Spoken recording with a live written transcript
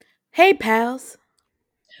Hey, pals.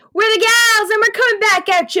 We're the gals, and we're coming back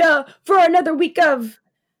at you for another week of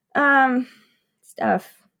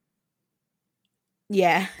stuff.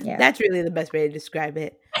 Yeah, Yeah. that's really the best way to describe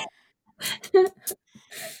it.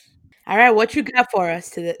 All right, what you got for us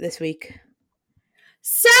this week?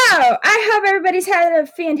 So, I hope everybody's had a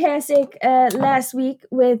fantastic last week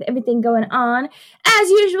with everything going on. As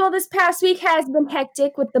usual, this past week has been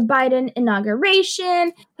hectic with the Biden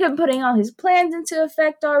inauguration, him putting all his plans into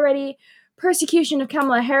effect already, persecution of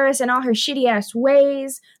Kamala Harris and all her shitty ass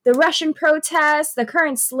ways, the Russian protests, the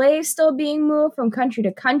current slaves still being moved from country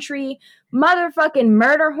to country, motherfucking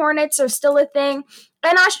murder hornets are still a thing,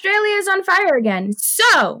 and Australia is on fire again.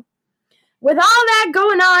 So, with all that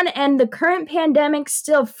going on and the current pandemic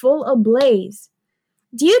still full ablaze,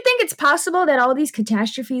 do you think it's possible that all these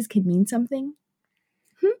catastrophes could mean something?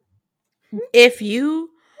 If you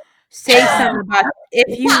say something about,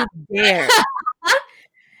 if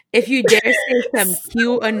you dare say some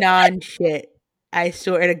QAnon shit, I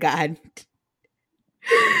swear to God.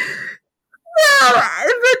 Well,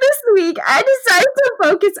 for this week, I decided to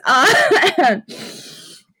focus on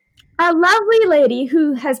a lovely lady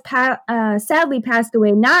who has sadly passed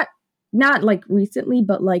away. Not like recently,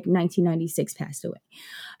 but like 1996 passed away.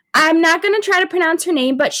 I'm not going to try to pronounce her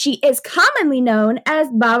name, but she is commonly known as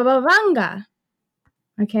Baba Vanga.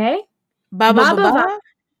 Okay? Baba?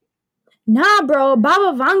 Nah, bro,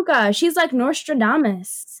 Baba Vanga. She's like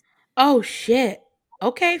Nostradamus. Oh, shit.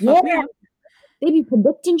 Okay, fuck me up. They be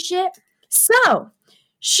predicting shit. So,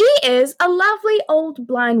 she is a lovely old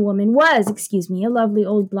blind woman, a lovely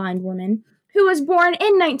old blind woman who was born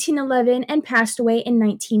in 1911 and passed away in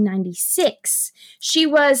 1996. She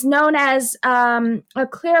was known as a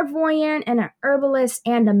clairvoyant and an herbalist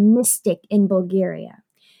and a mystic in Bulgaria.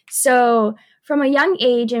 So, from a young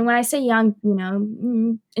age, and when I say young,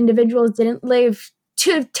 individuals didn't live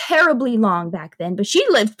too terribly long back then, but she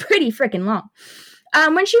lived pretty freaking long.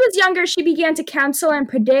 When she was younger, she began to counsel and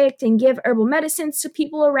predict and give herbal medicines to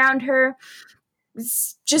people around her.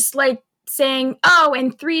 It's just like saying, oh,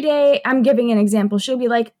 in 3 days, I'm giving an example. She'll be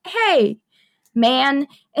like, hey, man,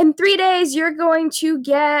 in 3 days, you're going to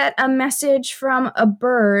get a message from a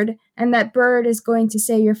bird, and that bird is going to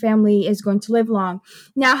say your family is going to live long.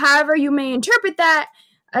 Now, however you may interpret that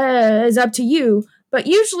is up to you, but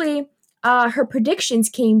usually her predictions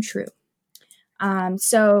came true.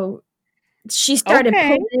 So she started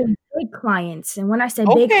pulling in big clients. And when I say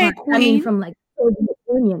big clients, queen. I mean from like Soviet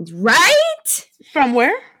Unions, right? From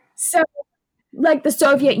where? So, like the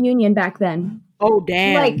Soviet Union back then. Oh,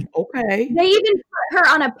 damn. Like, okay. They even put her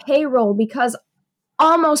on a payroll because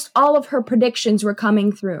almost all of her predictions were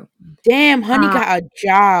coming through. Damn, honey got a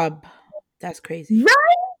job. That's crazy.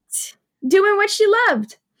 Right? Doing what she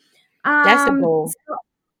loved. That's the goal. So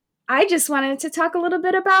I just wanted to talk a little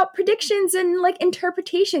bit about predictions and like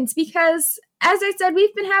interpretations because, as I said,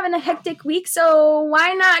 we've been having a hectic week. So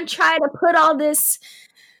why not try to put all this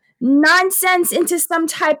nonsense into some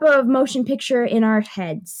type of motion picture in our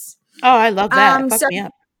heads? Oh, I love that. Fuck me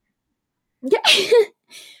up. Yeah.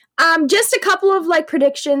 Just a couple of like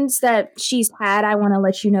predictions that she's had. I want to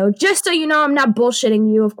let you know, just so you know, I'm not bullshitting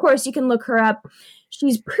you. Of course, you can look her up.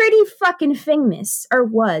 She's pretty fucking famous, or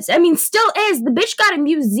was. I mean, still is. The bitch got a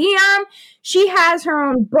museum. She has her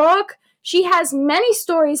own book. She has many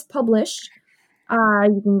stories published.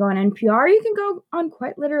 You can go on NPR. You can go on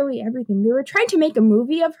quite literally everything. They were trying to make a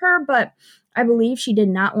movie of her, but I believe she did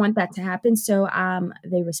not want that to happen, so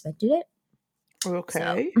they respected it.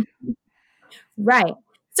 Okay. So, right.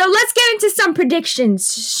 So let's get into some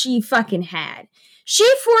predictions she fucking had. She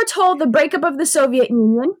foretold the breakup of the Soviet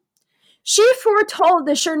Union. She foretold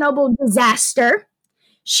the Chernobyl disaster.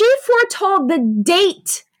 She foretold the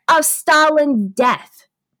date of Stalin's death.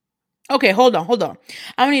 Okay, hold on. I'm going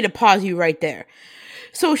to need to pause you right there.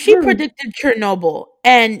 So she predicted Chernobyl,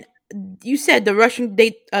 and you said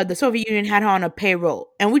the Soviet Union had her on a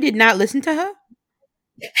payroll, and we did not listen to her?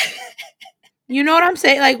 You know what I'm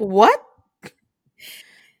saying? Like, what?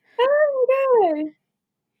 Oh my god.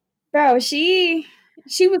 Bro, she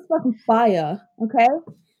was fucking fire, okay?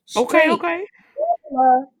 Okay.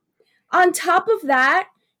 On top of that,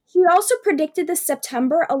 she also predicted the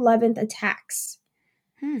September 11th attacks.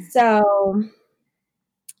 So,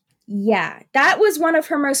 yeah, that was one of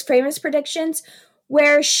her most famous predictions,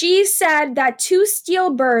 where she said that 2 steel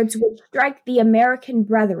birds would strike the American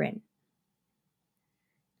brethren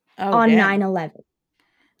on 9/11.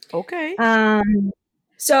 Okay.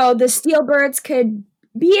 So the steel birds could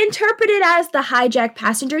be interpreted as the hijacked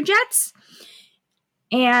passenger jets.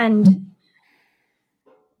 And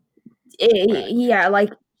yeah,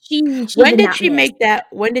 like she when did she make that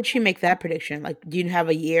prediction? Like, do you have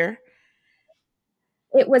a year?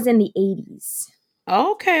 It was in the 80s.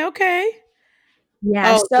 Okay.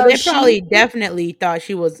 Yeah, Oh, so so they she probably definitely thought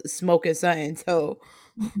she was smoking something. So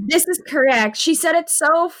this is correct. She said it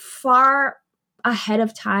so far ahead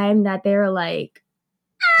of time that they're like,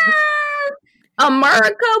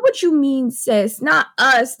 America, what you mean, sis? Not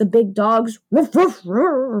us, the big dogs. But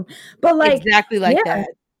like, exactly like yeah. that.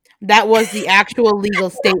 That was the actual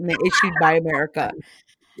legal statement issued by America.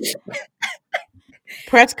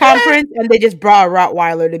 Press conference, and they just brought a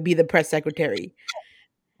Rottweiler to be the press secretary.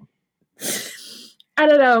 I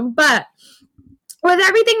don't know, but with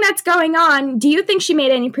everything that's going on, do you think she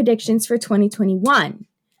made any predictions for 2021?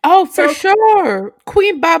 Oh, for sure.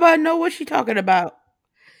 Queen Baba know what she's talking about.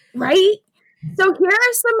 Right? So here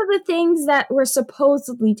are some of the things that were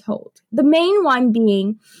supposedly told. The main one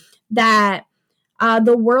being that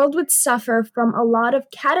the world would suffer from a lot of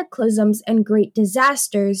cataclysms and great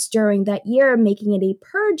disasters during that year, making it a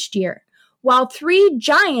purged year. While three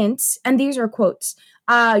giants, and these are quotes,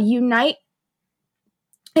 unite,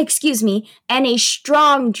 and a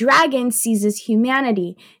strong dragon seizes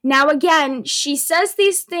humanity. Now, again, she says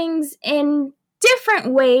these things in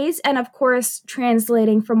different ways, and of course,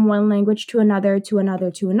 translating from one language to another, to another,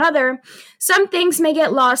 to another. Some things may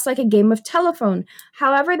get lost like a game of telephone.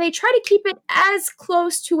 However, they try to keep it as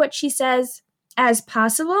close to what she says as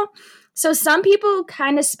possible. So some people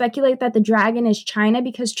kind of speculate that the dragon is China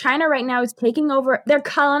because China right now is taking over, they're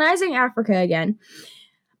colonizing Africa again.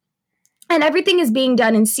 And everything is being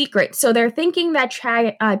done in secret. So they're thinking that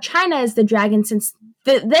China is the dragon since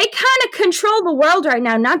they kind of control the world right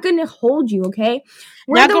now. Not going to hold you, okay?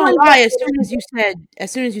 Not gonna lie, as soon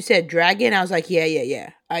as you said dragon, I was like,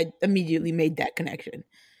 yeah. I immediately made that connection.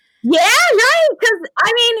 Yeah, right. Because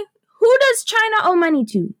I mean, who does China owe money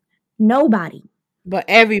to? Nobody. But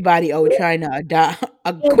everybody owed China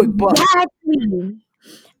a quick buck. Exactly.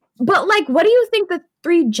 But like, what do you think the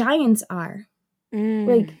three giants are?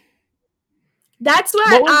 Like, that's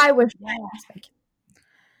what I was trying to speculate.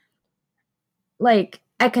 Like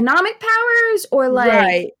economic powers or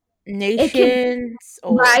like nations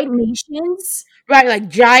nations. Right, like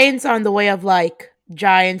giants on the way of like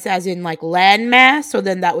giants as in like landmass. So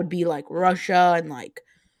then that would be like Russia and like,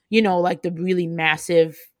 like the really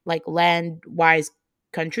massive like land wise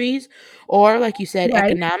countries, or like you said,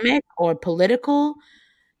 economic or political,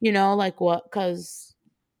 like what, because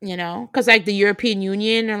like the European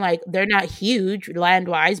Union are like, they're not huge land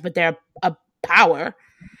wise, but they're a power.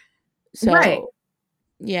 So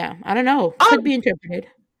yeah, I don't know. Could be interpreted.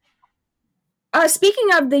 Speaking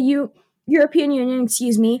of the European Union,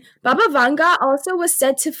 Baba Vanga also was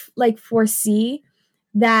said to foresee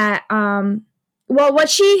that what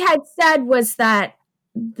she had said was that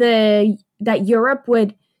Europe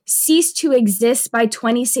would cease to exist by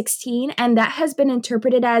 2016, and that has been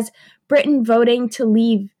interpreted as Britain voting to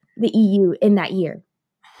leave the EU in that year,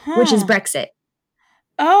 which is Brexit.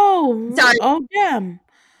 Oh, sorry. Oh, damn.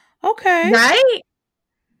 Okay. Right?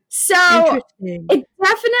 So it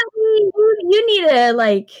definitely, you need to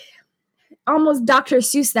like almost Dr.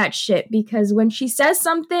 Seuss that shit, because when she says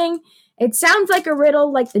something, it sounds like a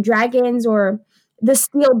riddle, like the dragons or the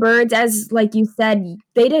steel birds, as like you said,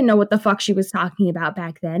 they didn't know what the fuck she was talking about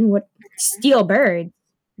back then. What steel birds?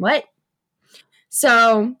 What?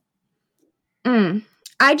 So,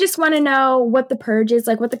 I just want to know what the purge is,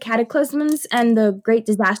 like what the cataclysms and the great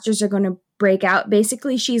disasters are going to break out.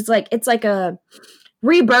 Basically, she's like, it's like a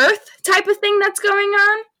rebirth type of thing that's going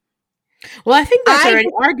on. Well, I think that's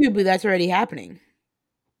arguably that's already happening.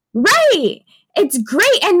 Right. It's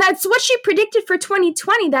great. And that's what she predicted for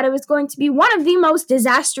 2020, that it was going to be one of the most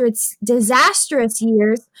disastrous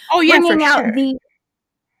years. Oh, yeah, for out sure.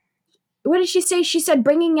 What did she say? She said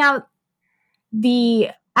bringing out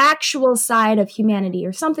the actual side of humanity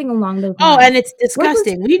or something along those lines. Oh, and it's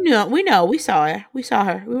disgusting. We know. We saw her.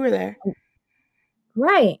 We were there.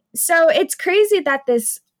 Right. So it's crazy that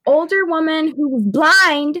this older woman who was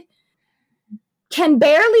blind, can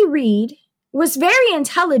barely read, was very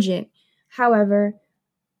intelligent, however,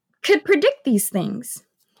 could predict these things.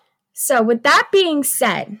 So with that being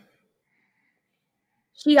said,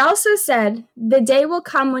 she also said the day will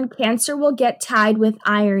come when cancer will get tied with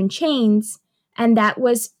iron chains, and that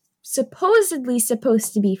was supposedly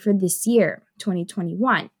supposed to be for this year,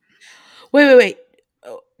 2021. Wait.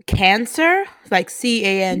 Cancer? Like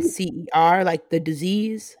CANCER, like the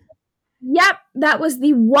disease? Yep, that was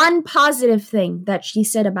the one positive thing that she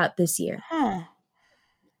said about this year. Huh.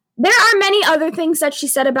 There are many other things that she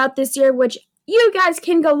said about this year, which you guys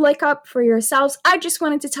can go look up for yourselves. I just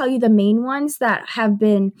wanted to tell you the main ones that have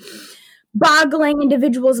been boggling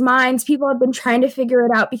individuals' minds. People have been trying to figure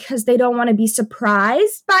it out because they don't want to be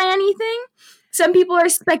surprised by anything. Some people are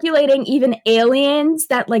speculating even aliens,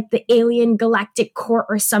 that like the alien galactic court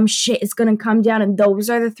or some shit is gonna come down, and those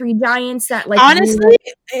are the three giants that like Honestly,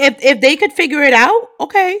 if they could figure it out,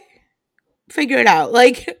 okay, figure it out.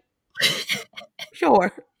 Like,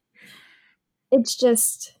 sure. It's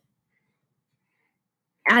just,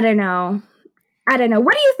 I don't know.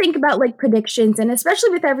 What do you think about like predictions, and especially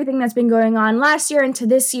with everything that's been going on last year into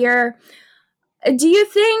this year? Do you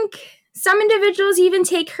think some individuals even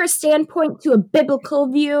take her standpoint to a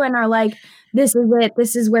biblical view and are like, this is it,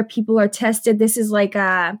 this is where people are tested, this is like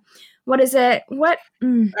what is it? Like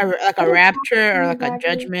a rapture or like a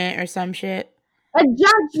judgment or some shit? A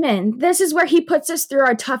judgment. This is where he puts us through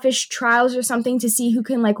our toughest trials or something to see who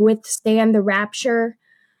can like withstand the rapture.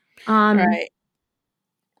 Right.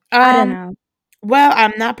 I don't know. Well,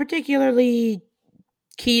 I'm not particularly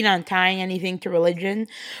keen on tying anything to religion.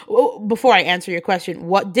 Before I answer your question,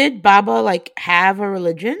 what did Baba like have a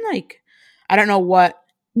religion? Like, I don't know what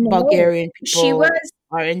Bulgarian people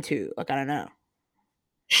are into. Like, I don't know.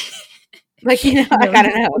 Like, you know, like, I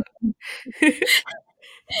don't know.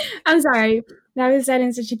 I'm sorry. That was said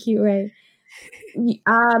in such a cute way.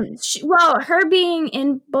 Well, her being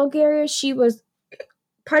in Bulgaria, she was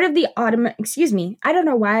part of the Ottoman. Excuse me. I don't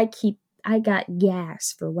know why I got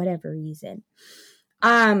gas for whatever reason.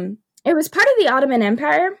 It was part of the Ottoman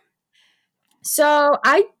Empire. So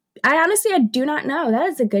I honestly, I do not know. That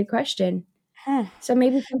is a good question. So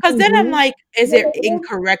maybe because then I'm like, is it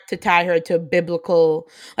incorrect to tie her to biblical?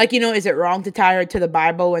 Like, you know, is it wrong to tie her to the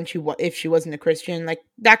Bible when if she wasn't a Christian? Like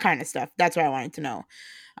that kind of stuff. That's what I wanted to know.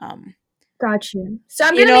 Got you. So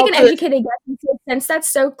I'm gonna make an educated guess, since that's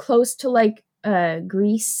so close to like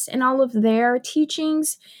Greece and all of their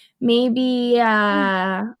teachings. Maybe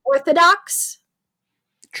Orthodox.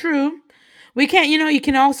 True. We can't, you know, you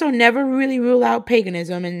can also never really rule out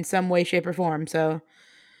paganism in some way, shape, or form. So,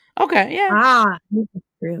 okay, yeah. That's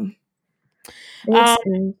true.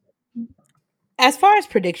 As far as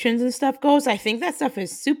predictions and stuff goes, I think that stuff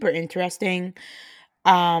is super interesting.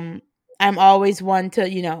 I'm always one to,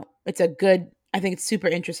 you know, I think it's super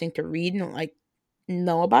interesting to read and like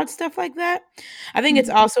know about stuff like that. I think it's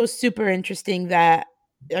also super interesting that,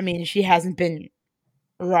 I mean, she hasn't been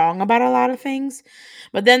wrong about a lot of things,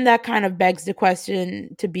 but then that kind of begs the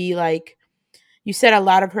question to be like, you said a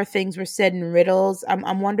lot of her things were said in riddles.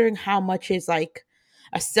 I'm wondering how much is like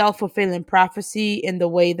a self-fulfilling prophecy in the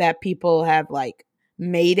way that people have like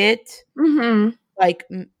made it like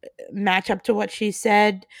match up to what she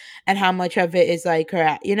said, and how much of it is like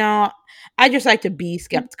her, you know. I just like to be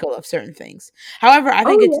skeptical of certain things. However, I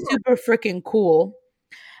think it's super freaking cool.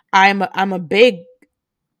 I'm a big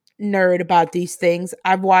nerd about these things.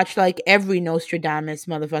 I've watched like every Nostradamus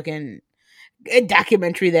motherfucking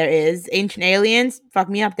documentary there is. Ancient Aliens, fuck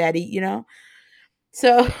me up, daddy, you know?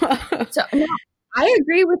 So no, I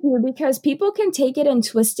agree with you, because people can take it and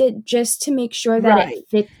twist it just to make sure that it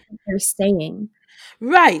fits what they're saying.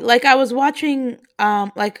 Right. Like I was watching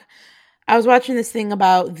this thing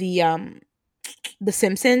about the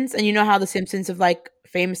Simpsons, and you know how the Simpsons have like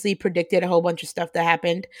famously predicted a whole bunch of stuff that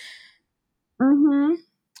happened.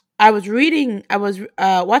 I was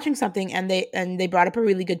watching something, and they brought up a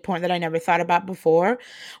really good point that I never thought about before,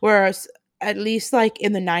 whereas at least like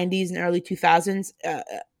in the 90s and early 2000s,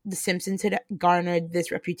 the Simpsons had garnered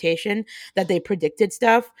this reputation that they predicted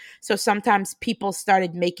stuff. So sometimes people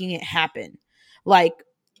started making it happen. Like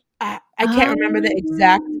I can't remember the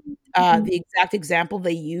exact example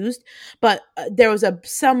they used, but there was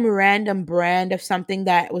some random brand of something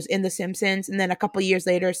that was in The Simpsons, and then a couple years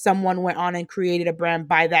later, someone went on and created a brand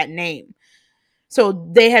by that name. So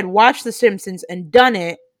they had watched The Simpsons and done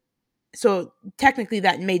it. So technically,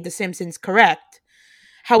 that made The Simpsons correct.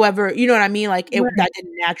 However, you know what I mean? Like that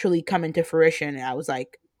didn't naturally come into fruition. And I was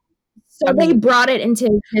like, so they brought it into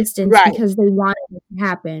existence because they wanted it to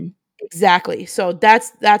happen. Exactly. So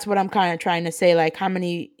that's what I'm kind of trying to say. Like how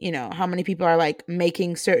many people are like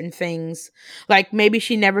making certain things. Like maybe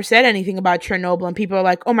she never said anything about Chernobyl, and people are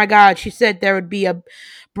like, oh my God, she said there would be a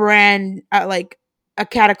brand, like a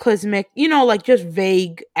cataclysmic, you know, like just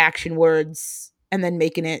vague action words, and then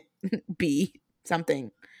making it be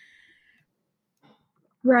something.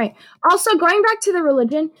 Right. Also, going back to the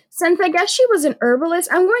religion, since I guess she was an herbalist,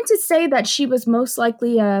 I'm going to say that she was most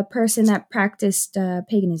likely a person that practiced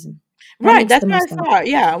paganism. Right, that's what I thought.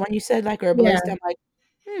 Yeah, when you said like herbalist, I'm like,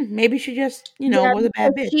 maybe she just, you know, was a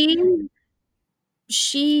bad bitch.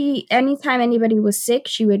 She, anytime anybody was sick,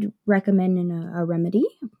 she would recommend a remedy,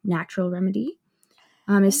 natural remedy.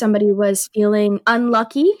 If somebody was feeling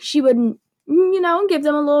unlucky, she would, you know, give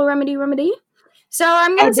them a little remedy. So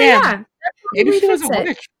I'm gonna say, yeah. Maybe she was a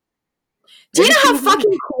witch. Do you know how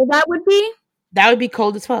fucking cool that would be? That would be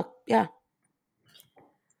cold as fuck. Yeah.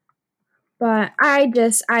 But I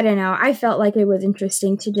don't know. I felt like it was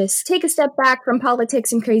interesting to just take a step back from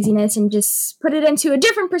politics and craziness and just put it into a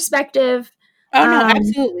different perspective. Oh no, Um,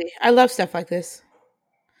 absolutely. I love stuff like this.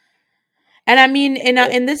 And I mean,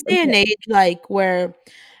 in this day and age, like where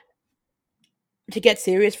to get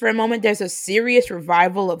serious for a moment, there's a serious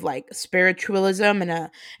revival of like spiritualism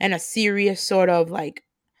and a serious sort of like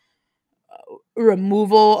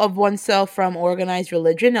removal of oneself from organized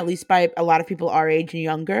religion, at least by a lot of people our age and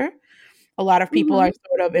younger. A lot of people are mhm.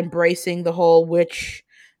 sort of embracing the whole witch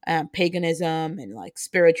paganism and like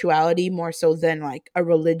spirituality more so than like a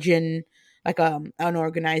religion, like an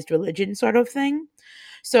organized religion sort of thing.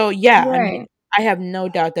 So yeah, I mean, Right. I have no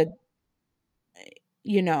doubt that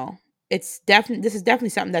you know it's definitely this is definitely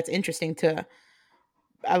something that's interesting to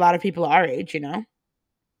a lot of people our age.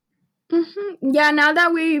 Yeah, now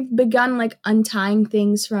that we've begun like untying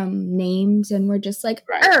things from names and we're just like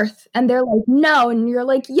Right. Earth, and they're like no, and you're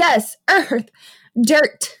like yes, Earth,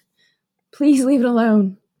 dirt. Please leave it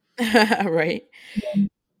alone. Right.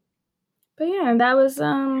 But yeah, that was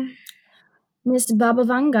Miss Baba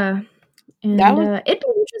Vanga. That And was it'd be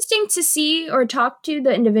interesting to see or talk to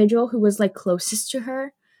the individual who was like closest to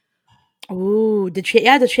her. Ooh,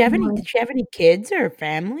 Like, did she have any kids or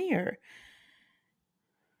family or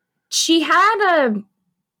she had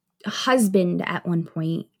a husband at one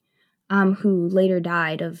point, who later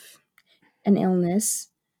died of an illness,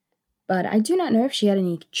 but I do not know if she had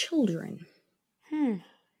any children. hmm.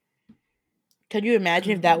 Could you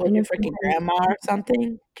imagine if that I was know your she freaking had grandma or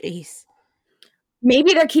something? Jeez.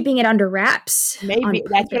 maybe they're keeping it under wraps on Maybe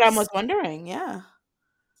that's what I purpose. was wondering. Yeah.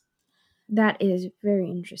 That is very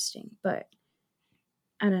interesting, but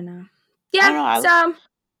I don't know. I Yeah, don't know. so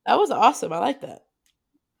That was awesome. I like that.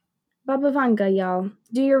 Baba Vanga, y'all.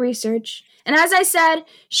 Do your research. And as I said,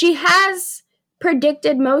 she has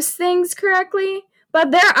predicted most things correctly,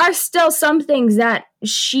 but there are still some things that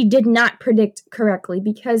she did not predict correctly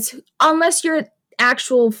because unless you're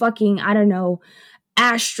actual fucking, I don't know,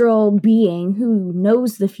 astral being who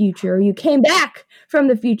knows the future, or you came back from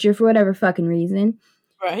the future for whatever fucking reason,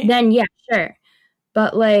 Right. then yeah, sure.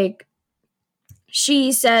 But like,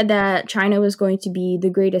 she said that China was going to be the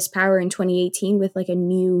greatest power in 2018 with like a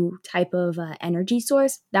new type of energy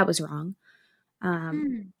source. That was wrong. Um,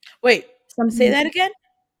 Hmm. Wait, say something. that again?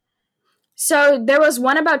 So there was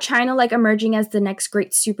one about China like emerging as the next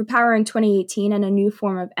great superpower in 2018 and a new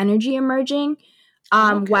form of energy emerging.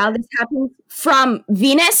 Okay. While this happened from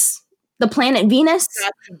Venus, the planet Venus.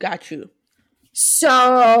 Got you. Got you.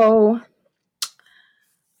 So,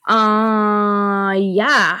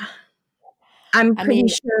 yeah, I'm I pretty mean,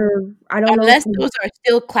 sure. I don't know if unless those are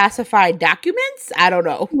still classified documents, I don't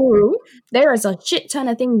know. true. There is a shit ton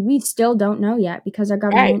of things we still don't know yet because our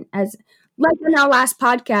Right. government, as like in our last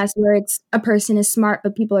podcast, where it's a person is smart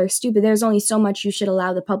but people are stupid. There's only so much you should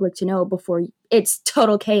allow the public to know before it's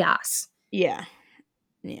total chaos. Yeah.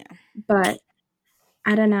 Yeah. But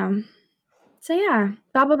I don't know. So yeah,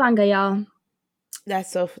 Baba Vanga, y'all.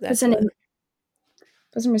 Put That's some what name,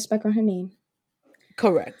 put some respect on her name.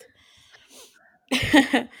 correct.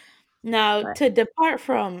 Now, But to depart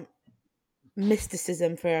from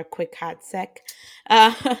mysticism for a quick hot sec,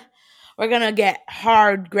 uh, we're gonna get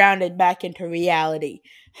hard grounded back into reality.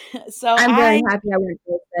 So I'm very I happy I went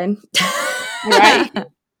to right, it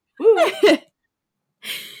woo, then.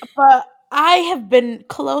 but I have been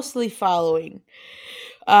closely following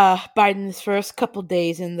Biden's first couple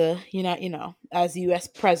days in the as U.S.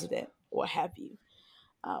 president, what have you.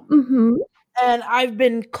 Um, Mm-hmm. and I've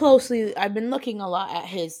been looking a lot at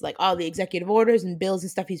his like all the executive orders and bills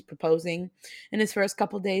and stuff he's proposing in his first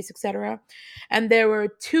couple days, etc. And there were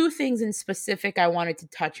two things in specific I wanted to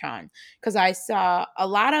touch on because I saw a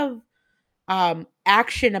lot of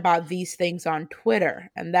action about these things on Twitter,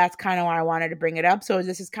 and that's kind of why I wanted to bring it up. So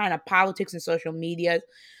this is kind of politics and social media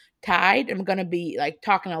tied. I'm gonna be like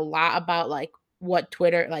talking a lot about like what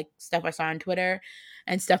Twitter, like stuff I saw on Twitter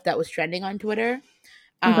and stuff that was trending on Twitter.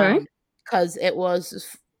 Okay. Because it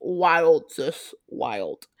was wild, sis,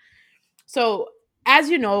 wild. So, as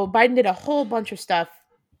you know, Biden did a whole bunch of stuff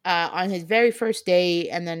on his very first day,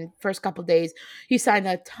 and then first couple days, he signed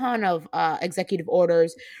a ton of executive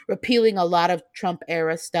orders, repealing a lot of Trump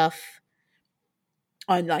era stuff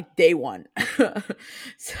on like day one.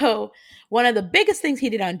 So, one of the biggest things he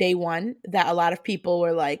did on day one that a lot of people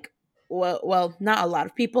were like, well, not a lot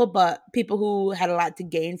of people, but people who had a lot to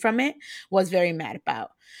gain from it was very mad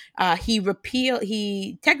about.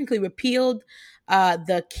 He technically repealed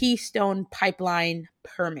the Keystone Pipeline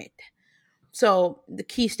permit. So the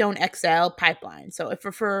Keystone XL pipeline. So if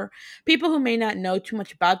for people who may not know too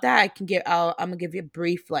much about that, I'm gonna give you a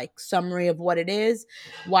brief like summary of what it is,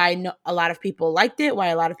 why no, a lot of people liked it, why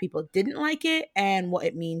a lot of people didn't like it, and what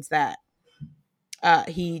it means that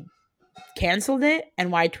he canceled it,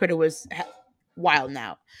 and why Twitter was wild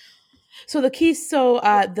now. So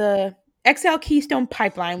the XL Keystone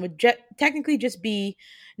pipeline would technically just be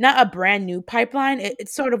not a brand new pipeline. It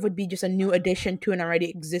sort of would be just a new addition to an already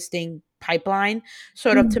existing pipeline,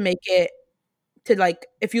 sort of to make it to like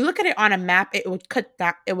if you look at it on a map, it would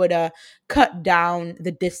cut down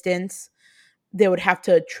the distance they would have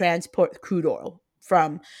to transport crude oil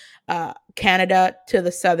from Canada to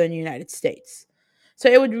the southern United States. So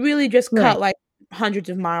it would really just cut like hundreds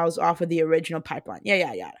of miles off of the original pipeline.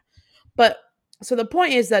 Yeah. But so the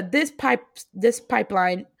point is that this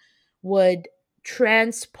pipeline would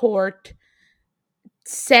transport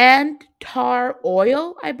sand tar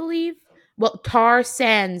oil, I believe. Well, tar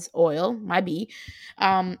sands oil, might be,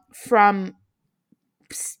 from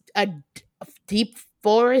a deep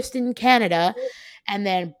forest in Canada, and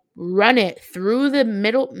then run it through the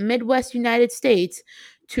Midwest United States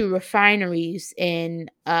to refineries in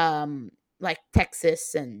like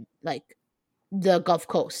Texas and like the Gulf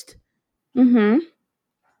Coast. Mm-hmm.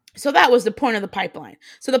 So that was the point of the pipeline.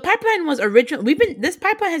 So the pipeline was this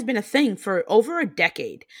pipeline has been a thing for over a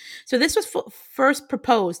decade. So this was first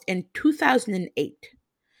proposed in 2008,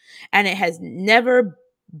 and it has never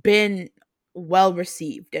been well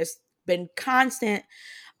received. There's been constant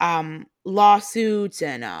lawsuits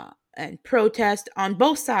and protests on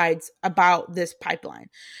both sides about this pipeline.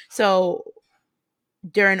 So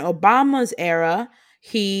during Obama's era,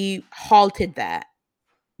 he halted that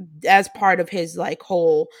as part of his like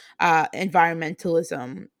whole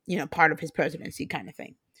environmentalism, part of his presidency kind of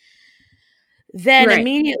thing. Then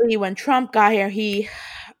immediately when Trump got here, he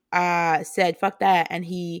said fuck that, and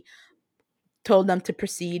he told them to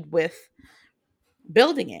proceed with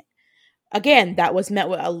building it. Again, that was met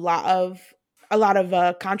with a lot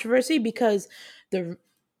of controversy because the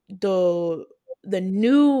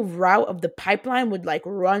new route of the pipeline would like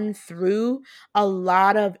run through a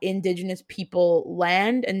lot of indigenous people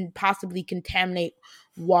land and possibly contaminate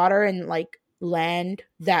water and like land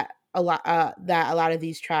that a lot of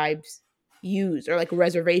these tribes use, or like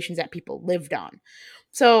reservations that people lived on.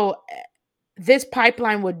 So this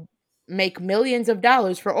pipeline would make millions of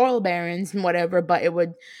dollars for oil barons and whatever, but it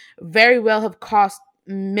would very well have cost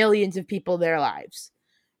millions of people their lives.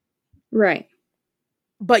 Right.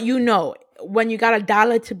 But when you got a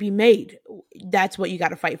dollar to be made, that's what you got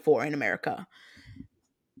to fight for in America.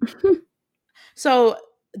 So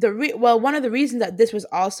one of the reasons that this was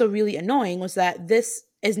also really annoying was that this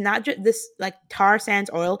is not just this like tar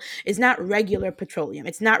sands oil is not regular petroleum.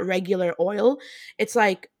 It's not regular oil. It's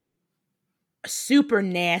like super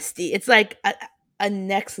nasty. It's like a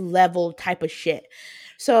next level type of shit.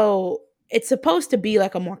 So it's supposed to be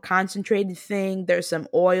like a more concentrated thing. There's some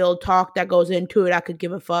oil talk that goes into it. I could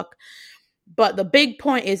give a fuck. But the big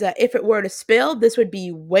point is that if it were to spill, this would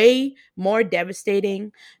be way more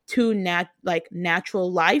devastating to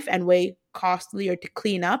natural life and way costlier to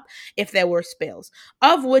clean up if there were spills,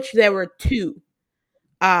 of which there were two.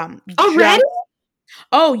 Already?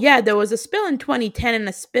 Oh yeah, there was a spill in 2010 and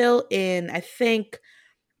a spill in I think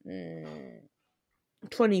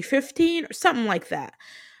 2015 or something like that.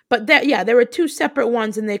 But there were two separate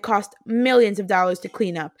ones, and they cost millions of dollars to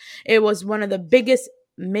clean up. It was one of the biggest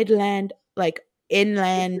inland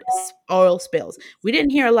oil spills. We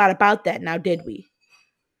didn't hear a lot about that now, did we?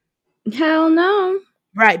 Hell no.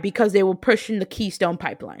 Right, because they were pushing the Keystone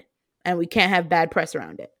pipeline, and we can't have bad press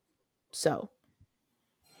around it. So.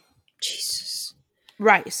 Jesus.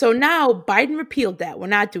 Right. So now Biden repealed that. We're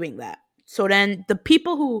not doing that. So then the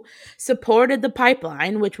people who supported the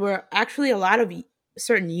pipeline, which were actually a lot of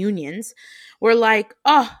certain unions, were like,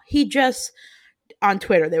 oh, he just, on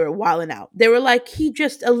Twitter, they were wilding out. They were like, he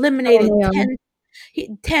just eliminated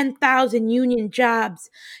 10,000 union jobs.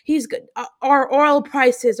 He's good. Our oil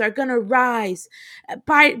prices are going to rise.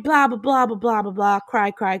 Blah, blah, blah, blah, blah, blah, blah. Cry,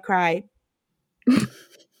 cry, cry.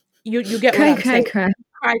 You get what I'm saying. Cry,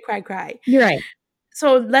 cry, cry. You're right.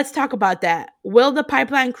 So let's talk about that. Will the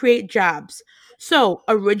pipeline create jobs? So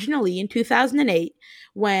originally in 2008,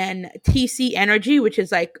 when TC Energy, which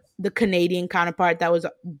is like the Canadian counterpart that was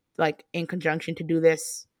like in conjunction to do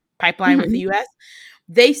this pipeline with the US,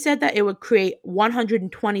 they said that it would create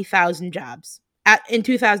 120,000 jobs in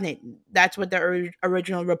 2008. That's what the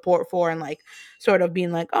original report for, and like sort of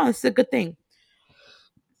being like, oh, it's a good thing.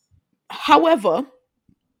 However,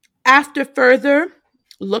 after further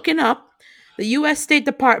looking up, The U.S. State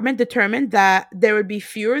Department determined that there would be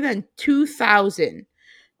fewer than 2,000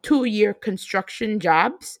 two-year construction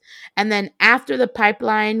jobs. And then after the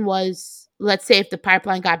pipeline was, let's say if the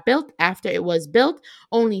pipeline got built, after it was built,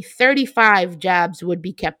 only 35 jobs would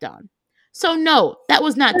be kept on. So no, that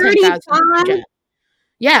was not 10,000 35? jobs.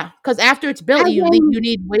 Yeah, because after it's built, As you in,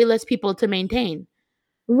 need way less people to maintain.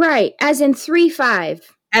 right, as in 3-5.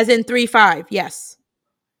 As in 3-5, yes.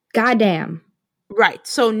 Goddamn. Right.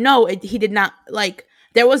 So no, he did not, like,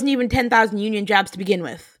 there wasn't even 10,000 union jobs to begin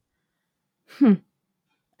with.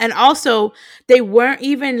 And also, they weren't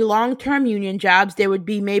even long-term union jobs. They would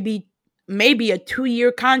be maybe a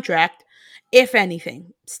 2-year contract, if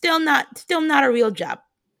anything. Still not a real job.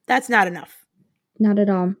 That's not enough. Not at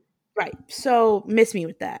all. Right. So miss me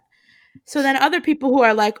with that. So then other people who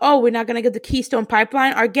are like, oh, we're not going to get the Keystone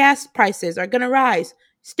Pipeline, our gas prices are going to rise.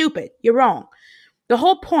 Stupid. You're wrong. The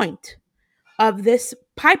whole point of this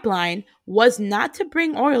pipeline was not to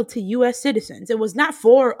bring oil to U.S. citizens. It was not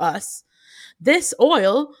for us. This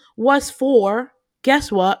oil was for,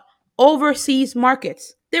 guess what? Overseas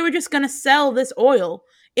markets. They were just going to sell this oil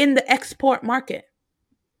in the export market.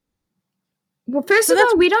 Well, first of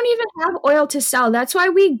all, we don't even have oil to sell. That's why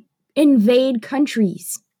we invade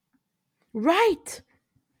countries. Right.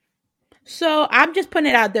 So I'm just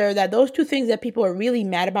putting it out there that those two things that people are really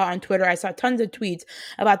mad about on Twitter, I saw tons of tweets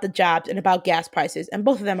about the jobs and about gas prices, and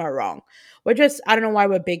both of them are wrong. I don't know why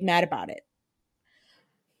we're big mad about it.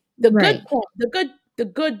 The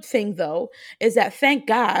good thing though is that thank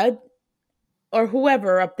God, or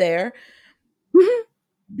whoever up there,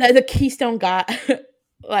 that the Keystone got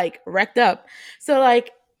like wrecked up. So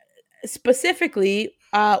like specifically,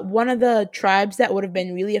 one of the tribes that would have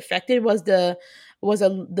been really affected was the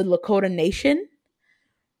Lakota Nation.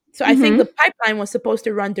 So I think the pipeline was supposed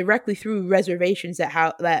to run directly through reservations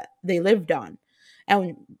that they lived on,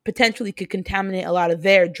 and potentially could contaminate a lot of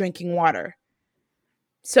their drinking water.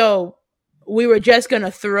 So we were just going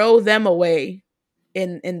to throw them away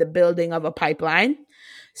in the building of a pipeline.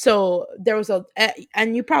 So there was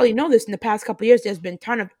and you probably know this, in the past couple of years, there's been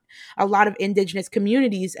a lot of indigenous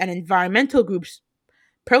communities and environmental groups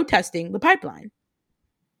protesting the pipeline.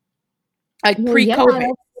 Like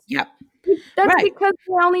pre-COVID. Yeah. That's right. Because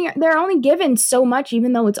they're only given so much,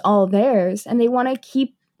 even though it's all theirs, and they want to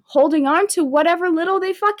keep holding on to whatever little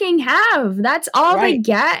they fucking have. That's all they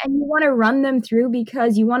get, and you want to run them through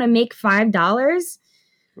because you want to make $5?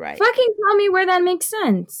 Right. Fucking tell me where that makes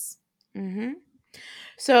sense. Mm-hmm.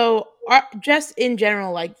 So just in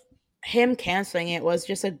general, like, him canceling it was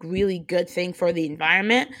just a really good thing for the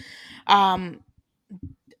environment.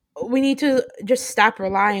 We need to just stop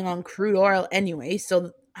relying on crude oil anyway.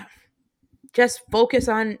 So just focus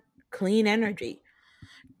on clean energy.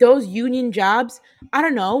 Those union jobs, I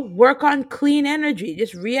don't know, work on clean energy.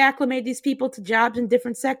 Just reacclimate these people to jobs in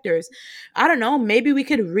different sectors. I don't know, maybe we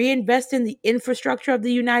could reinvest in the infrastructure of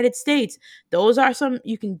the United States. Those are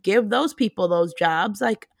you can give those people those jobs.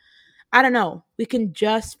 Like, I don't know, we can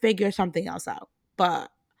just figure something else out.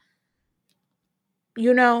 But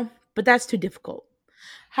that's too difficult.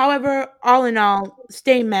 However, all in all,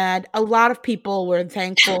 stay mad. A lot of people were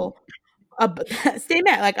thankful. Stay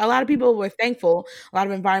mad. Like, a lot of people were thankful. A lot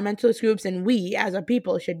of environmentalist groups and we as a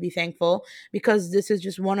people should be thankful, because this is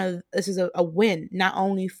a win, not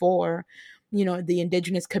only for, the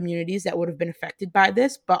indigenous communities that would have been affected by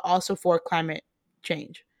this, but also for climate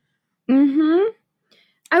change.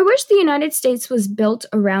 I wish the United States was built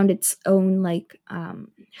around its own, like,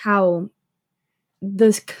 how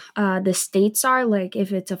the states are. Like,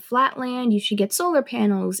 if it's a flat land, you should get solar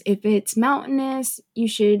panels. If it's mountainous, you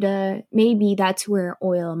should maybe that's where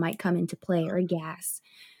oil might come into play, or gas.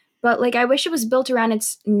 But like, I wish it was built around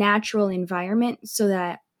its natural environment, so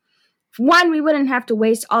that one, we wouldn't have to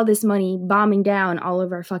waste all this money bombing down all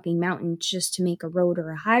of our fucking mountains just to make a road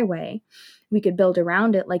or a highway. We could build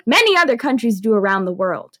around it like many other countries do around the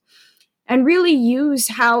world, and really use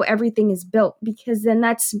how everything is built, because then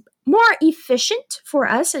that's more efficient for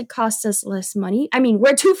us. It costs us less money. I mean,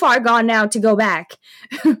 we're too far gone now to go back.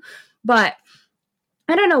 But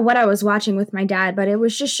I don't know what I was watching with my dad, but it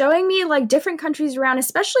was just showing me like different countries around,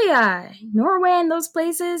 especially Norway and those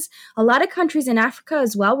places. A lot of countries in Africa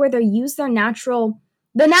as well, where they use the natural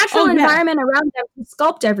environment around them to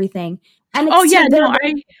sculpt everything. And I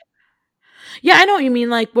know what you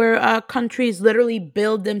mean, like where countries literally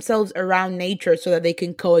build themselves around nature so that they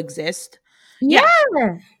can coexist. Yeah.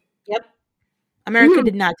 Yep. America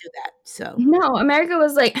did not do that. So no, America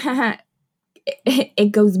was like,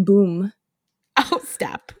 it goes boom. Oh,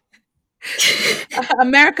 stop.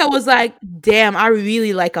 America was like, damn, I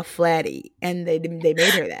really like a flatty, and they made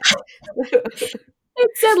her that.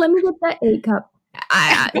 It said, "Let me get that 8 cup."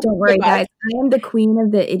 Don't worry, Goodbye. guys. I am the queen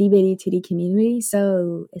of the itty bitty titty community,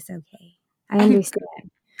 so it's okay. I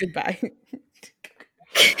understand. Goodbye.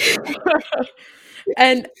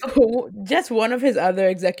 And just one of his other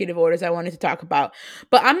executive orders I wanted to talk about.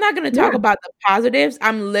 But I'm not going to talk Yeah, about the positives.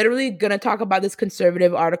 I'm literally going to talk about this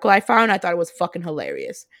conservative article I found. I thought it was fucking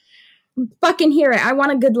hilarious. fucking hear it. I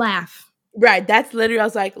want a good laugh. Right, that's literally I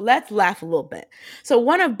was like, let's laugh a little bit. So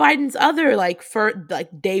one of Biden's other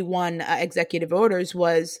day one executive orders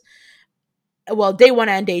was, well, day one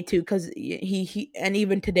and day two, because he and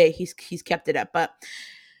even today he's kept it up. But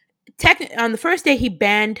on the first day he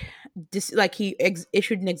banned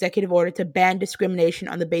issued an executive order to ban discrimination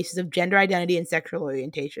on the basis of gender identity and sexual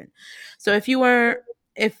orientation. So if you weren't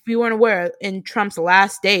aware, in Trump's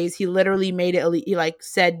last days he literally made it he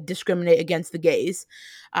said discriminate against the gays.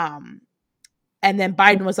 And then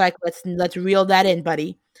Biden was like, let's reel that in,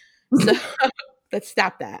 buddy. So let's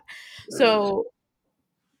stop that. So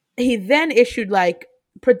he then issued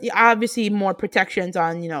obviously more protections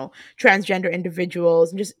on transgender individuals,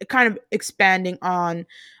 and just kind of expanding on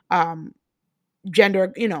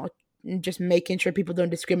gender, just making sure people don't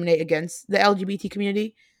discriminate against the LGBT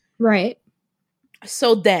community. Right.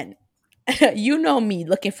 So then, you know me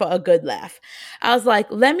looking for a good laugh. I was like,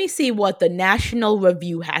 let me see what the National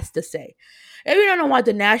Review has to say. If you don't know what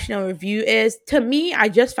the National Review is, to me, I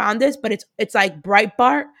just found this, but it's like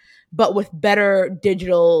Breitbart, but with better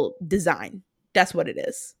digital design. That's what it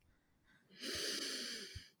is.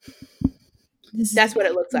 That's what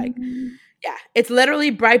it looks like. Yeah, it's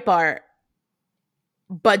literally Breitbart,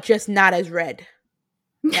 but just not as red.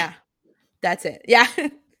 Yeah, that's it. Yeah.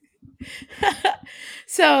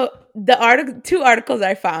 So two articles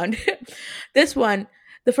I found. This one,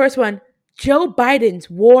 the first one, Joe Biden's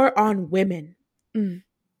war on women.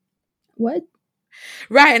 What?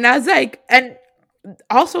 Right, and I was like, and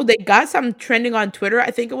also they got some trending on Twitter. I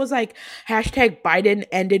think it was like hashtag Biden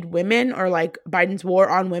ended women, or like Biden's war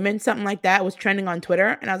on women, something like that was trending on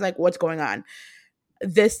Twitter. And I was like, what's going on?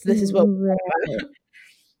 This is what. Right.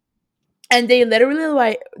 And they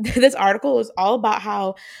literally this article was all about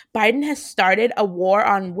how Biden has started a war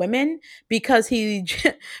on women because he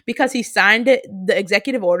signed it. The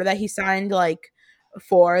executive order that he signed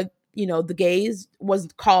for the gays was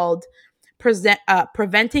called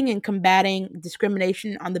preventing and combating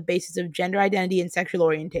discrimination on the basis of gender identity and sexual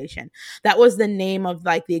orientation. That was the name of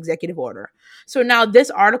the executive order. So now this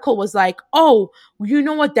article was like, oh, you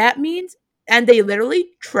know what that means? And they literally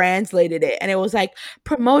translated it, and it was like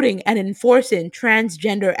promoting and enforcing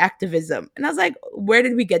transgender activism. And I was like, where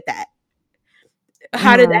did we get that?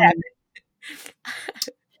 How did that happen?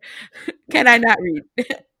 Can I not read?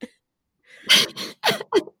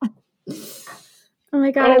 Oh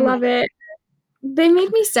my God, I love it. They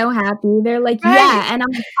make me so happy. They're like, Right. yeah, and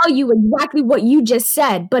I'm gonna tell you exactly what you just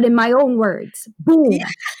said, but in my own words. Boom. Yeah.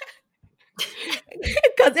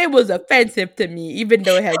 Because it was offensive to me, even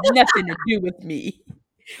though it had nothing to do with me.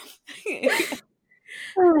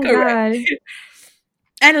 Oh my Correct. God.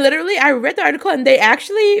 And literally, I read the article, and they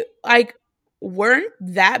actually weren't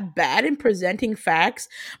that bad in presenting facts,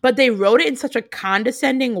 but they wrote it in such a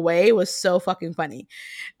condescending way. It was so fucking funny.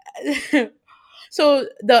 So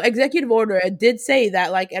the executive order did say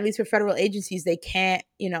that, at least for federal agencies, they can't,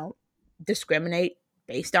 discriminate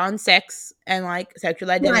based on sex and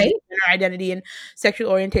sexual identity, gender identity, and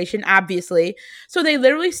sexual orientation, obviously. So they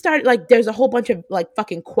literally started there's a whole bunch of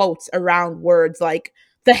fucking quotes around words like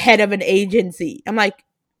the head of an agency. I'm like,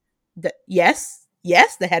 yes,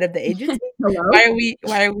 the head of the agency. Hello?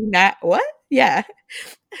 Why are we not? What? Yeah.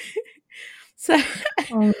 So,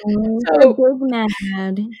 Oh, so big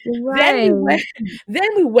mad. Right. Then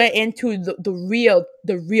we went into the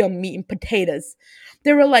real meat and potatoes.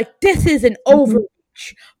 They were like, this is an overreach,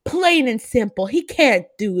 plain and simple. He can't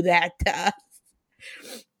do that to us.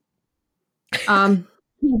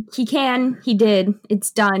 He can. He did.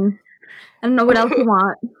 It's done. I don't know what else you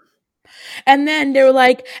want. And then they were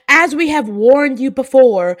like, as we have warned you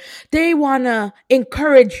before, they want to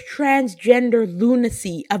encourage transgender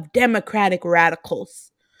lunacy of Democratic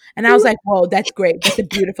radicals. And I was like, whoa, that's great. That's a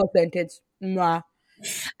beautiful sentence. Mwah.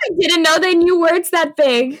 I didn't know they knew words that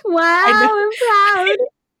big. Wow, I'm proud.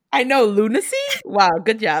 I know, lunacy? Wow,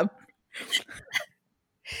 good job.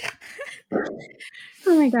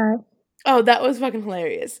 Oh my God. Oh, that was fucking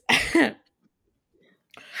hilarious.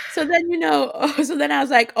 So then, I was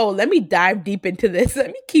like, oh, let me dive deep into this. Let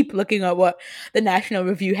me keep looking at what the National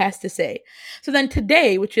Review has to say. So then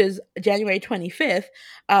today, which is January 25th,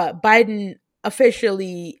 Biden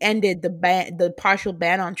officially ended the partial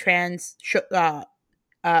ban on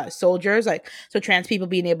soldiers, like so trans people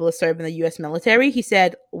being able to serve in the U.S. military. He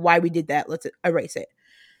said, "Why we did that? Let's erase it."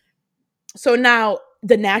 So now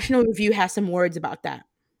the National Review has some words about that.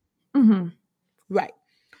 Mm-hmm. Right.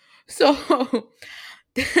 So,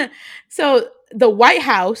 so the White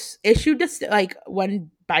House issued this, like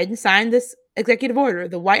when Biden signed this executive order,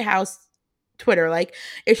 the White House Twitter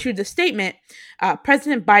issued the statement.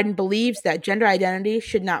 President Biden believes that gender identity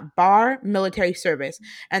should not bar military service,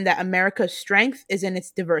 and that America's strength is in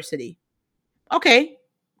its diversity. Okay,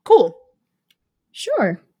 cool,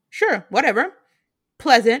 Sure, whatever,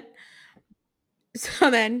 pleasant.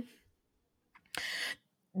 So then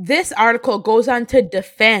this article goes on to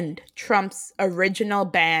defend Trump's original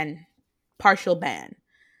ban, partial ban.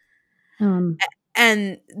 And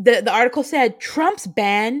the article said Trump's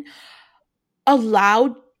ban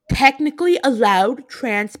technically allowed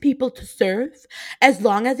trans people to serve as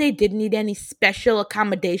long as they didn't need any special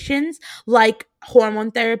accommodations like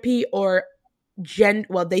hormone therapy or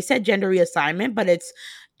they said gender reassignment, but it's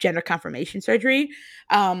gender confirmation surgery.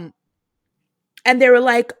 And they were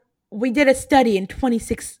like, we did a study in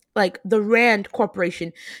 2016, the Rand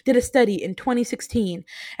Corporation did a study in 2016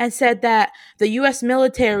 and said that the US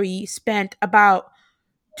military spent about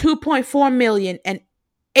 2.4 million and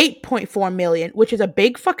 8.4 million, which is a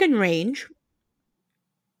big fucking range,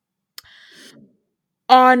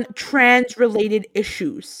 on trans related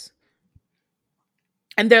issues.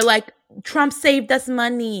 And they're like, Trump saved us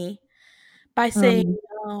money by saying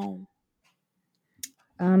no.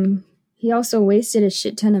 He also wasted a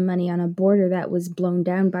shit ton of money on a border that was blown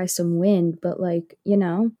down by some wind, but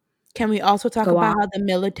Can we also talk about how the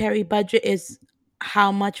military budget is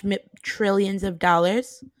how much trillions of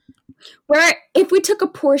dollars? Where if we took a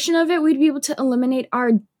portion of it, we'd be able to eliminate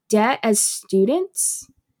our debt as students.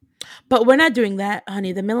 But we're not doing that,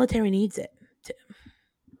 honey. The military needs it.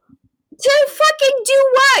 To fucking do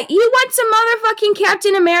what? You want some motherfucking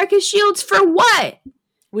Captain America shields for what?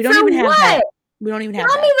 We don't even have that. We don't even have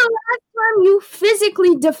that. Tell me the last time you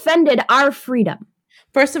physically defended our freedom.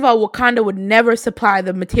 First of all, Wakanda would never supply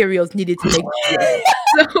the materials needed to make it.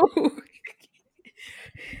 So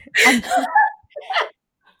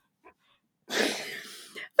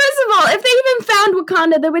first of all, if they even found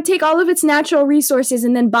Wakanda, they would take all of its natural resources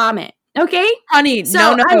and then bomb it. Okay? Honey,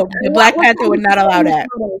 no. The Black Panther would not allow that.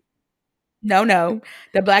 No.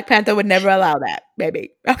 The Black Panther would never allow that,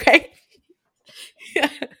 baby. Okay?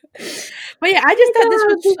 But yeah, I just thought this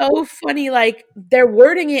was so funny. Like, they're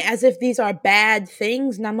wording it as if these are bad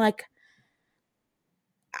things. And I'm like,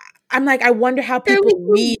 I wonder how people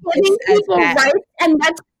read this as bad. Right? And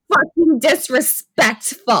that's fucking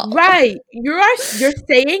disrespectful. Right. You're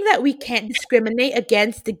saying that we can't discriminate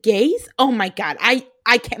against the gays? Oh my God. I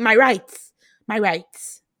can't. My rights. I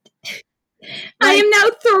am now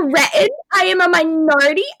threatened. I am a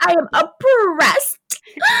minority. I am oppressed.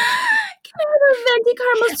 Can I have a venti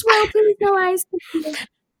caramel swirl, please? No ice.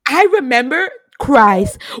 I remember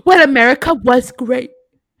cries when America was great.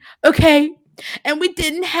 Okay? And we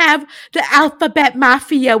didn't have the alphabet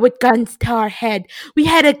mafia with guns to our head. We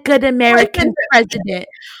had a good American president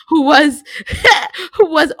who was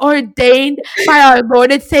ordained by our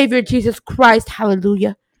Lord and Savior Jesus Christ.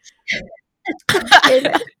 Hallelujah.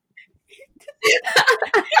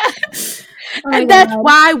 And that's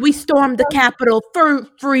why we stormed the Capitol, for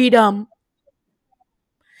freedom.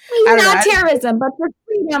 Not terrorism, but for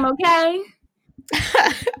freedom, okay?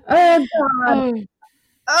 Oh, God.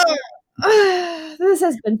 This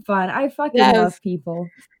has been fun. I fucking love people.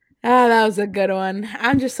 Oh, that was a good one.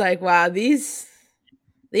 I'm just like, wow, these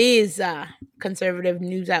conservative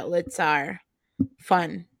news outlets are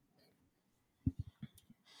fun.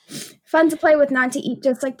 Fun to play with, not to eat,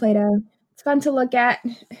 just like Play-Doh. It's fun to look at,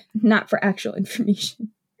 not for actual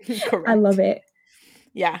information. Correct. I love it.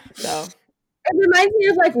 Yeah, so. It reminds me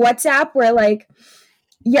of WhatsApp where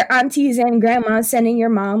your aunties and grandmas sending your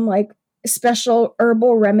mom special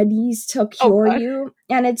herbal remedies to cure you.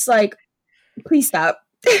 And it's please stop.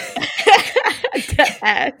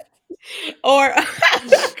 Or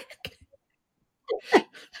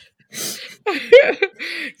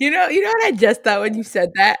you know what I just thought when you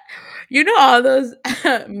said that? You know all those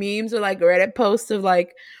memes or Reddit posts of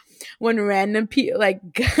when random people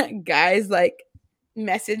guys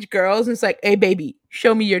message girls and it's hey baby,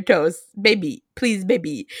 show me your toes, baby, please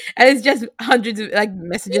baby, and it's just hundreds of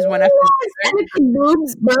messages one after and it's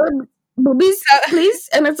boobs, boobies, please,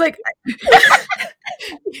 and it's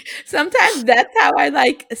sometimes that's how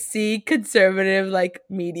I see conservative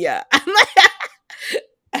media. I'm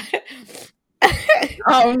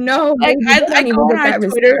oh no! I go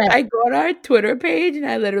on our Twitter page and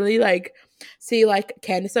I literally see like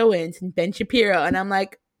Candace Owens and Ben Shapiro, and I'm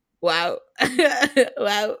like, wow,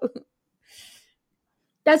 wow.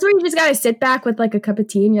 That's where you just gotta sit back with like a cup of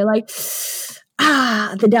tea and you're like,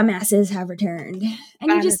 the dumbasses have returned.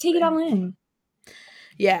 And you just take it all in.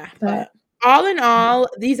 Yeah, but all in all,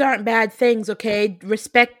 these aren't bad things, okay?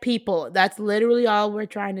 Respect people. That's literally all we're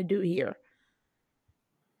trying to do here.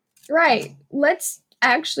 Right. Let's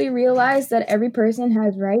actually realize that every person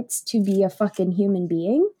has rights to be a fucking human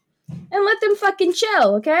being. And let them fucking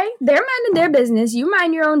chill, okay? They're minding their business. You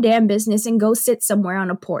mind your own damn business and go sit somewhere on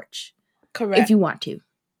a porch. Correct. If you want to.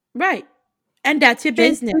 Right. And that's your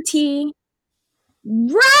Drink business. some tea.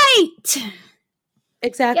 Right.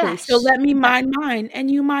 Exactly. Yes. So let me mind mine and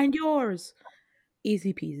you mind yours.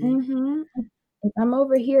 Easy peasy. Mm-hmm. If I'm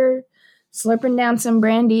over here slurping down some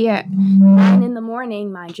brandy at 9 in the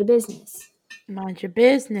morning, mind your business. Mind your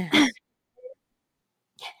business.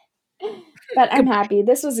 But I'm happy.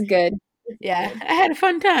 This was good. Yeah, I had a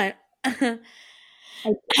fun time.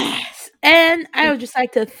 And I would just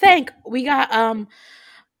like to thank, we got a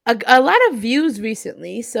lot of views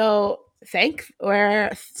recently, so we're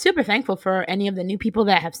super thankful for any of the new people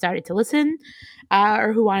that have started to listen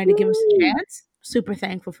or who wanted to give us a chance. Super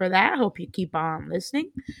thankful for that. Hope you keep on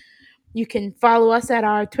listening. You can follow us at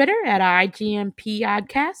our Twitter at IGMP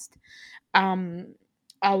Oddcast.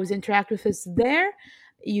 Always interact with us there.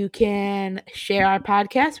 You can share our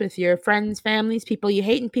podcast with your friends, families, people you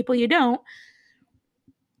hate, and people you don't.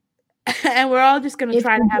 And we're all just going to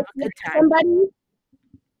try to have a good time. Somebody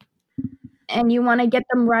and you want to get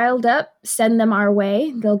them riled up, send them our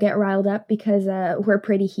way. They'll get riled up because we're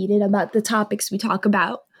pretty heated about the topics we talk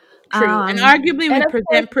about. True. And arguably we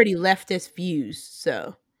present pretty leftist views,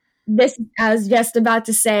 so. I was just about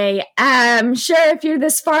to say, I'm sure if you're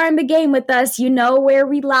this far in the game with us, you know where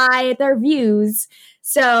we lie with our views.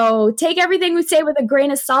 So take everything we say with a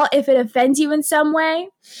grain of salt. If it offends you in some way,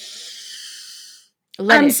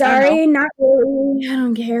 I'm sorry, not really. I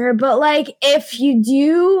don't care. But like, if you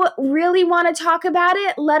do really want to talk about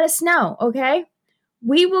it, let us know, okay?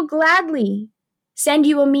 We will gladly send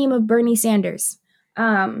you a meme of Bernie Sanders.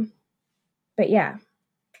 But yeah.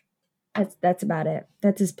 That's about it.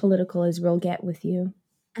 That's as political as we'll get with you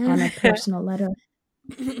on a personal letter.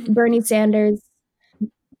 Bernie Sanders.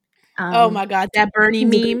 Oh my God, that Bernie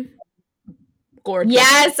meme. Gorgeous.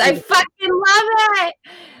 Yes, I fucking love it.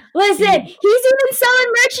 Listen, he's even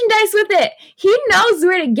selling merchandise with it. He knows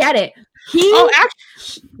where to get it.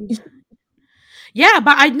 Yeah,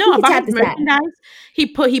 but I know about his merchandise. He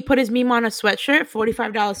put his meme on a sweatshirt,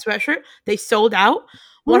 $45 sweatshirt. They sold out.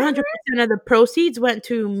 100% of the proceeds went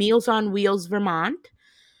to Meals on Wheels Vermont,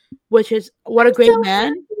 which is what a great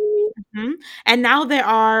man. Mm-hmm. And now there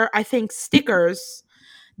are, I think, stickers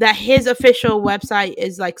that his official website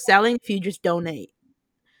is like selling. If you just donate,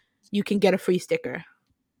 you can get a free sticker.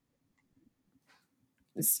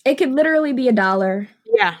 It could literally be $1.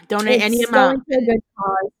 Yeah, donate any amount. Going to a good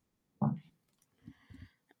cause.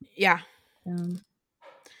 Yeah. I'm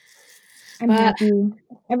happy.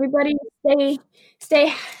 Everybody stay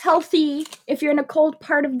healthy. If you're in a cold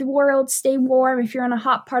part of the world, stay warm. If you're in a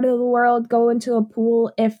hot part of the world, go into a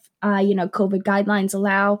pool if COVID guidelines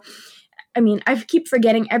allow. I mean, I keep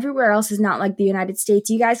forgetting everywhere else is not like the United States.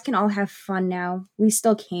 You guys can all have fun now. We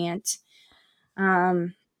still can't.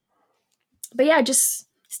 But yeah, just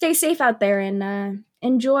stay safe out there and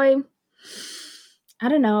enjoy, I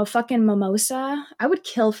don't know, a fucking mimosa. I would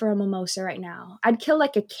kill for a mimosa right now. I'd kill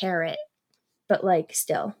like a carrot, but like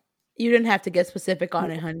still. You didn't have to get specific on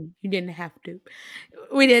it, honey. You didn't have to.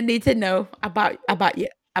 We didn't need to know about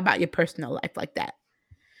your personal life like that.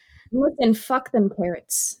 Listen, fuck them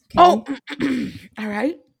carrots. Okay? Oh, all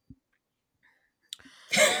right.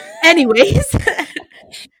 Anyways,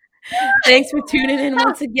 thanks for tuning in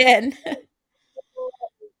once again.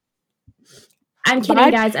 I'm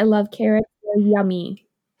kidding, guys. I love carrots. They're yummy.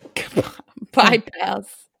 Bye, pals.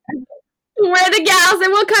 We're the gals,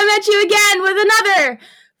 and we'll come at you again with another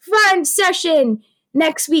fun session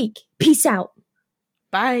next week. Peace out.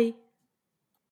 Bye.